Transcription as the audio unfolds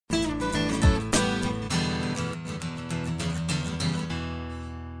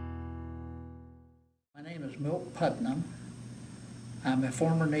Milt Putnam. I'm a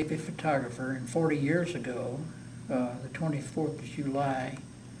former Navy photographer, and 40 years ago, the 24th of July,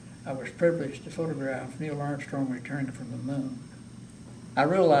 I was privileged to photograph Neil Armstrong returning from the moon. I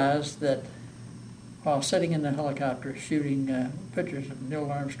realized that while sitting in the helicopter shooting pictures of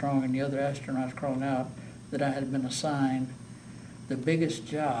Neil Armstrong and the other astronauts crawling out, that I had been assigned the biggest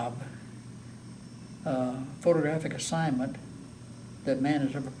job, photographic assignment that man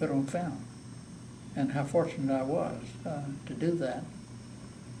has ever put on film, and how fortunate I was to do that.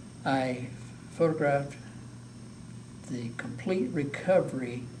 I photographed the complete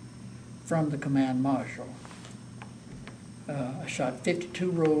recovery from the command module. I shot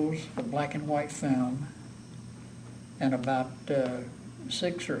 52 rolls of black and white film and about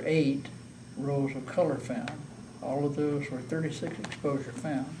 6 or 8 rolls of color film. All of those were 36 exposure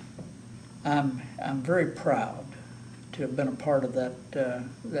film. I'm very proud to have been a part of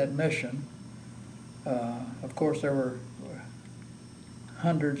that mission. Of course, there were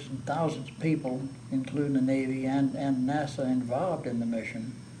hundreds and thousands of people, including the Navy and NASA, involved in the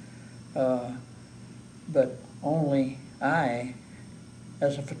mission. But only I,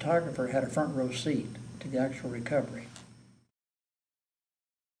 as a photographer, had a front row seat to the actual recovery.